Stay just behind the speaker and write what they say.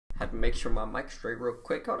Have to make sure my mic's straight real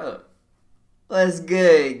quick. Hold up. What's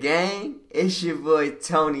good, gang? It's your boy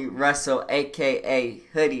Tony Russell, aka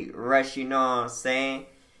HoodieRuss, you know what I'm saying?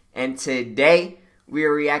 And today we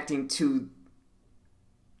are reacting to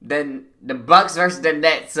the Bucks versus the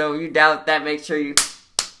Nets. So if you down with that, make sure you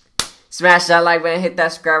smash that like button, hit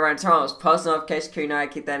that subscribe button, turn on those post notifications, so you know how to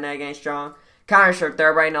keep that net game strong. Comment shirt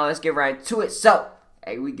there right now. Let's get right to it. So,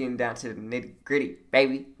 hey, we getting down to the nitty gritty,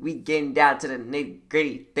 baby. We getting down to the nitty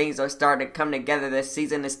gritty. Things are starting to come together. This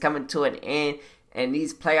season is coming to an end, and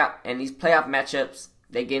these playoff matchups,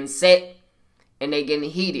 they getting set and they getting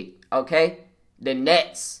heated. Okay, the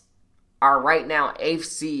Nets are right now 8th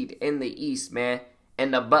seed in the East, man,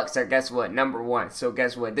 and the Bucks are, guess what, number 1. So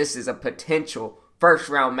guess what? This is a potential first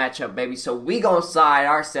round matchup, baby. So we gonna slide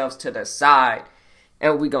ourselves to the side,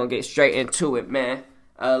 and we gonna get straight into it, man.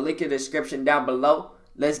 Link in the description down below.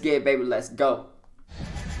 Let's get it, baby. Let's go.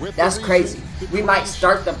 That's crazy. We might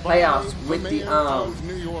start the playoffs with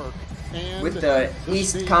the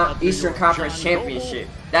Eastern Conference Championship.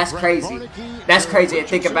 That's crazy. That's crazy to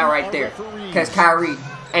think about right there. Because Kyrie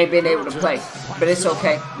ain't been able to play. But it's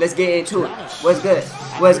okay. Let's get into it. What's good?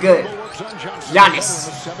 What's good?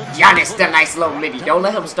 Giannis, that nice little midi. Don't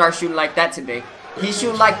let him start shooting like that today. He's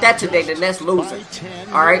shooting like that today, the Nets losing.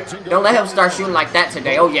 Alright? Don't let him start shooting like that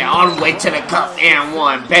today. Oh yeah, all the way to the cup and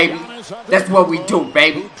one, baby. That's what we do,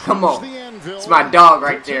 baby. Come on. It's my dog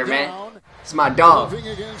right there, man. It's my dog.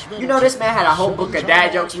 You know, this man had a whole book of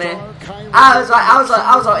dad jokes, man. I was on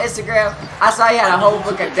Instagram. I saw he had a whole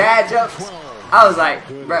book of dad jokes. I was like,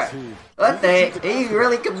 bruh, what the heck? He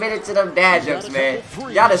really committed to them dad jokes, man.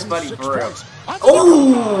 Y'all just funny for real.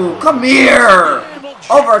 Ooh, come here.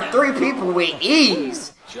 Over 3 people with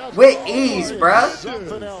ease. With ease, bruh.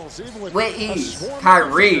 With ease.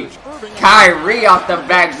 Kyrie off the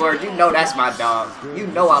backboard. You know that's my dog. You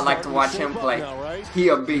know I like to watch him play. He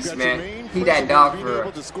a beast, man. He that dog for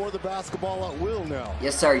real.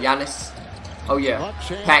 Yes, sir, Giannis. Oh, yeah.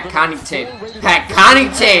 Pat Connaughton.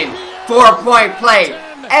 4-point play.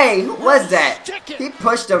 Hey, who was that? He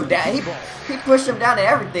pushed him down. He pushed him down to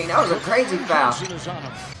everything. That was a crazy foul.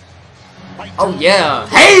 Oh, yeah.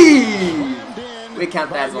 Hey! We count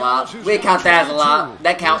that as a lot. We count that as a lot.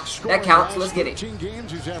 That counts. That counts. Let's get it.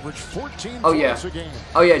 Oh, yeah.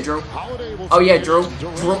 Oh, yeah, Drew. Oh, yeah, Drew.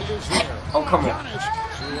 Hey. Oh, come on.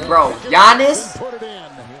 Bro, Giannis.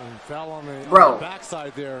 Bro,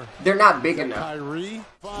 they're not big enough.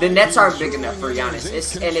 The Nets aren't big enough for Giannis.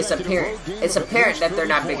 It's apparent. It's apparent that they're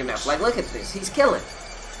not big enough. Like, look at this. He's killing.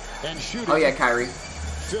 Oh, yeah, Kyrie.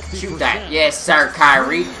 Shoot that. Yes, sir,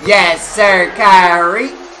 Kyrie. Yes, sir,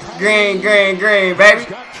 Kyrie. Green, baby.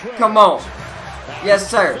 Come on. Yes,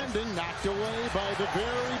 sir.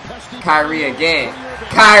 Kyrie again.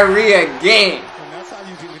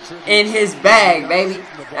 In his bag, baby.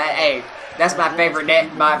 Hey, that's my favorite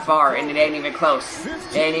net by far, and it ain't even close.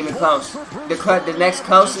 It ain't even close. The next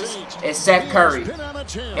closest is Seth Curry.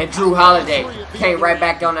 And Drew Holiday came right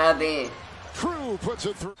back on the other end.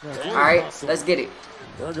 Alright, let's get it.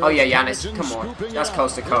 Oh yeah, Giannis, come on. That's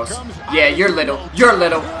coast to coast. Yeah, you're little.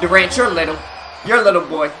 Durant, you're little. You're a little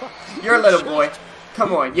boy.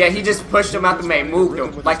 Come on. Yeah, he just pushed him out the main, moved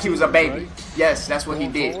him like he was a baby. Yes, that's what he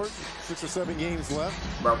did.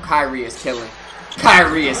 Bro, Kyrie is killing.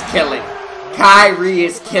 Kyrie is killing,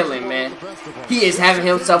 man. He is having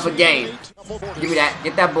himself a game. Give me that.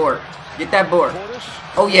 Get that board.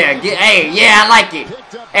 Oh yeah, hey, yeah, I like it.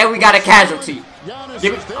 And we got a casualty.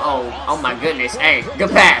 Give me. Oh my goodness. Hey, good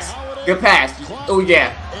pass. Oh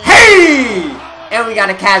yeah. Hey! And we got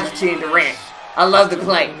a casualty in Durant. I love the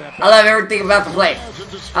play. I love everything about the play.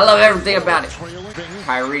 I love everything about it.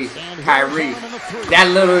 Kyrie. That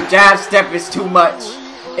little jab step is too much.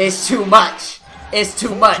 It's too much.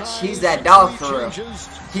 He's that dog for real.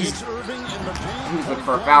 He's looking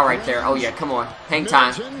for a foul right there. Oh yeah, come on. Hang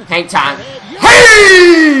time. Hey!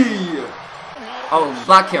 Oh,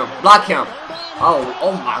 block him.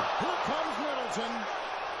 Oh my.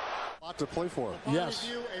 To play for. Yes.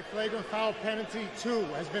 A flagrant foul penalty 2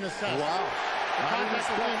 has been assessed. Wow.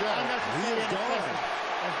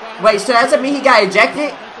 Wait, so that doesn't mean he got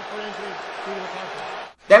ejected?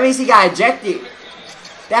 That means he got ejected.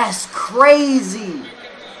 That's crazy.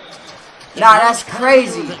 Nah, that's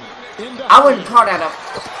crazy. I wouldn't call that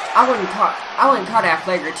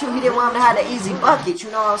flagrant 2. He didn't want him to have the easy bucket. You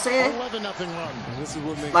know what I'm saying?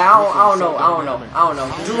 Like I don't know.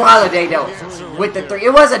 Drew Holiday though, with the 3,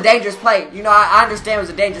 it was a dangerous play. You know, I understand it was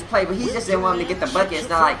a dangerous play, but he just didn't want him to get the bucket. It's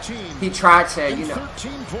not like he tried to, you know.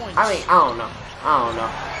 I mean, I don't know.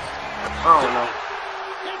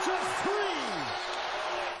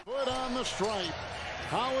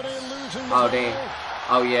 Oh damn.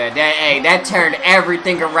 Oh yeah, that turned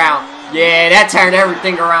everything around. Yeah, that turned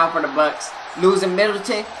everything around for the Bucks. Losing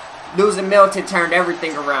Middleton turned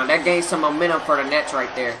everything around. That gained some momentum for the Nets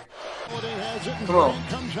right there. Come on,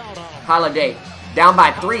 Holiday down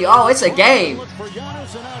by 3. Oh, it's a game.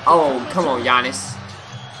 Oh, come on, Giannis.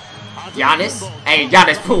 Giannis, hey,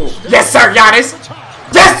 Giannis, pull. Yes, sir, Giannis.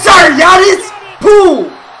 Yes, sir, Giannis.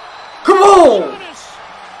 Pull. Come on.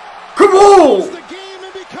 Come on.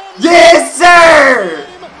 Yes, sir.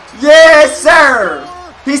 Yes, sir.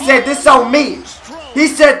 He said this on me. He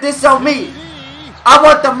said this on me. I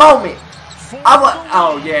want the moment.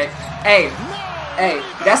 Oh yeah. Hey,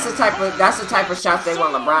 that's the type of shots they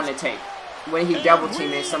want LeBron to take. When he double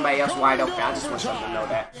teaming somebody else wide open. I just want y'all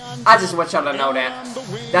to know that.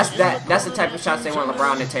 That's the type of shots they want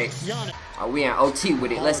LeBron to take. Oh, we in OT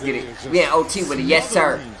with it. Let's get it. We in OT with it. Yes,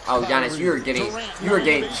 sir. Oh, Giannis, you were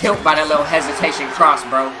getting killed by that little hesitation cross,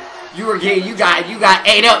 bro. You got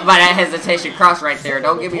ate up by that hesitation cross right there.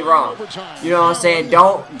 Don't get me wrong. You know what I'm saying?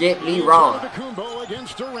 Don't get me wrong.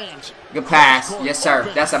 Good pass. Yes, sir.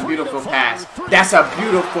 That's a beautiful pass. That's a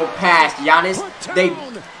beautiful pass, Giannis.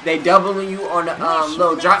 They doubling you on the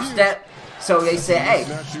little drop step. So they said, hey,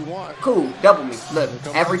 cool, double me. Look,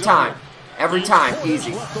 every time,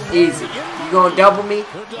 easy. You gonna double me?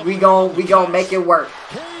 We gonna make it work.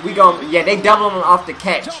 Yeah, they double him off the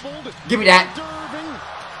catch. Give me that.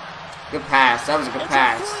 Good pass. That was a good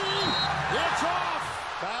pass.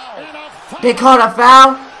 They called a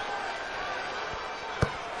foul.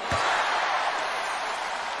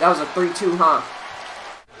 That was a 3-2, huh?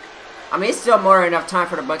 I mean, it's still more than enough time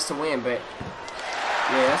for the Bucks to win, but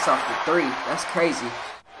yeah, that's off the 3. That's crazy.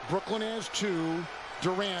 Brooklyn has 2.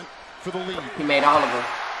 Durant for the lead. He made all of them.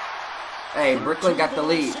 Hey, Brooklyn got the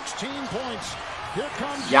lead.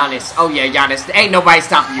 Giannis. Oh yeah, Giannis. Ain't nobody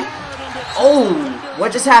stopping you. Oh,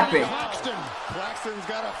 what just happened?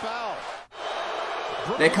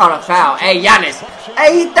 They caught a foul. Hey, Giannis.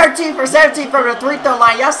 Hey, he 13 for 17 from the 3-throw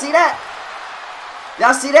line. Y'all see that?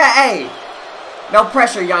 Y'all see that? Hey. No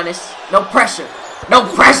pressure, Giannis. No pressure. No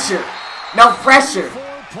pressure. No pressure.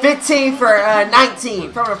 15 for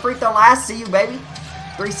 19 from the free throw line. I see you, baby.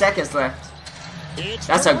 3 seconds left.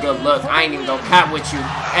 That's a good look. I ain't even gonna cap with you.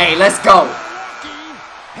 Hey, let's go.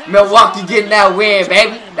 Milwaukee getting that win,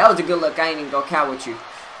 baby. That was a good look. I ain't even gonna cap with you.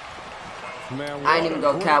 I ain't even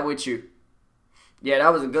gonna cap with you. Yeah,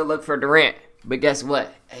 that was a good look for Durant. But guess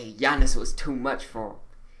what? Hey, Giannis was too much for him.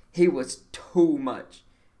 He was too much.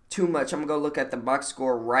 Too much. I'm going to go look at the box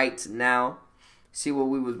score right now. See what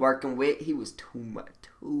we was working with. He was too much.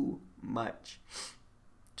 Too much.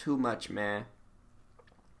 Too much, man.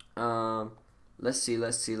 Let's see.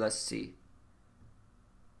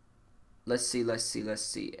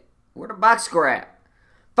 Where the box score at?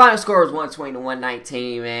 Final score was 120 to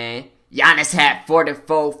 119, man. Giannis had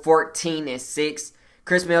 44, 14, and 6.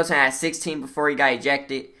 KRIS Middleton had 16 before he got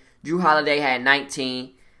ejected. Jrue Holiday had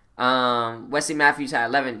 19. Wesley Matthews had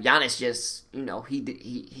 11. Giannis just, you know, he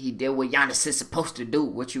did what Giannis is supposed to do.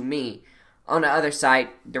 What you mean? On the other side,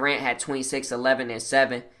 Durant had 26, 11, and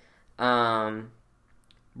 7.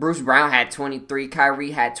 Bruce Brown had 23.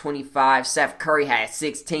 Kyrie had 25. Steph Curry had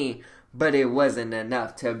 16. But it wasn't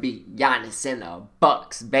enough to beat Giannis and the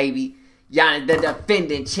Bucks, baby. Giannis, the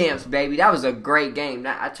defending champs, baby. That was a great game.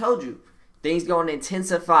 Now, I told you, things going to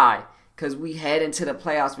intensify. Because we head into the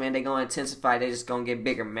playoffs, man. They're going to intensify. They're just going to get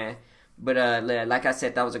bigger, man. But like I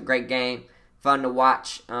said, that was a great game. Fun to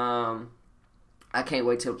watch. I can't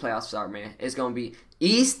wait till the playoffs start, man. It's going to be...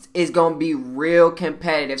 East is going to be real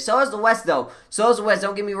competitive. So is the West, though. So is the West.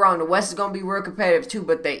 Don't get me wrong. The West is going to be real competitive, too.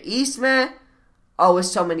 But the East, man... Oh,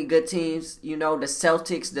 it's so many good teams. You know, the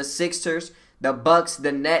Celtics, the Sixers, the Bucks,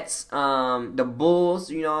 the Nets, the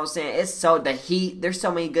Bulls. You know what I'm saying? It's so... The Heat. There's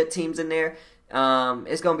so many good teams in there.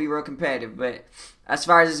 It's going to be real competitive. But as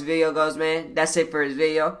far as this video goes, man, that's it for this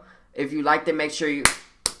video. If you liked it, make sure you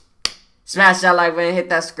smash that like button, hit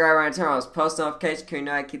that subscribe button, turn on post notifications, because you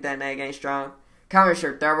know I keep that night game strong. Comment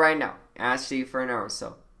shirt throw right now. And I'll see you for an hour or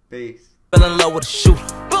so. Peace. Fell in love with a shooter.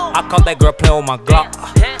 I caught that girl playing with my Glock.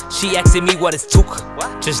 She asking me what is took.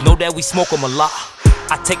 Just know that we smoke 'em a lot.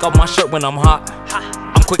 I take off my shirt when I'm hot.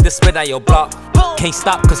 I'm quick to spit out your block. Can't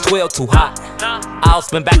stop cause 12 too hot. I'll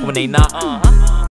spin back when they not.